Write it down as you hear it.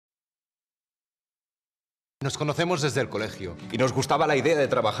Nos conocemos desde el colegio y nos gustaba la idea de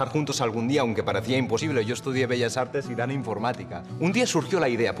trabajar juntos algún día, aunque parecía imposible. Yo estudié Bellas Artes y Irán Informática. Un día surgió la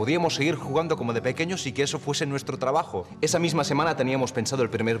idea, podíamos seguir jugando como de pequeños y que eso fuese nuestro trabajo. Esa misma semana teníamos pensado el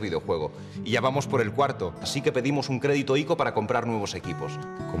primer videojuego y ya vamos por el cuarto, así que pedimos un crédito ICO para comprar nuevos equipos.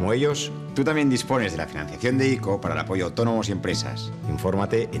 Como ellos, tú también dispones de la financiación de ICO para el apoyo a autónomos y empresas.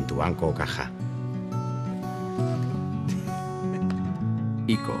 Infórmate en tu banco o caja.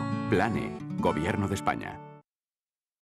 ICO, Plane, Gobierno de España.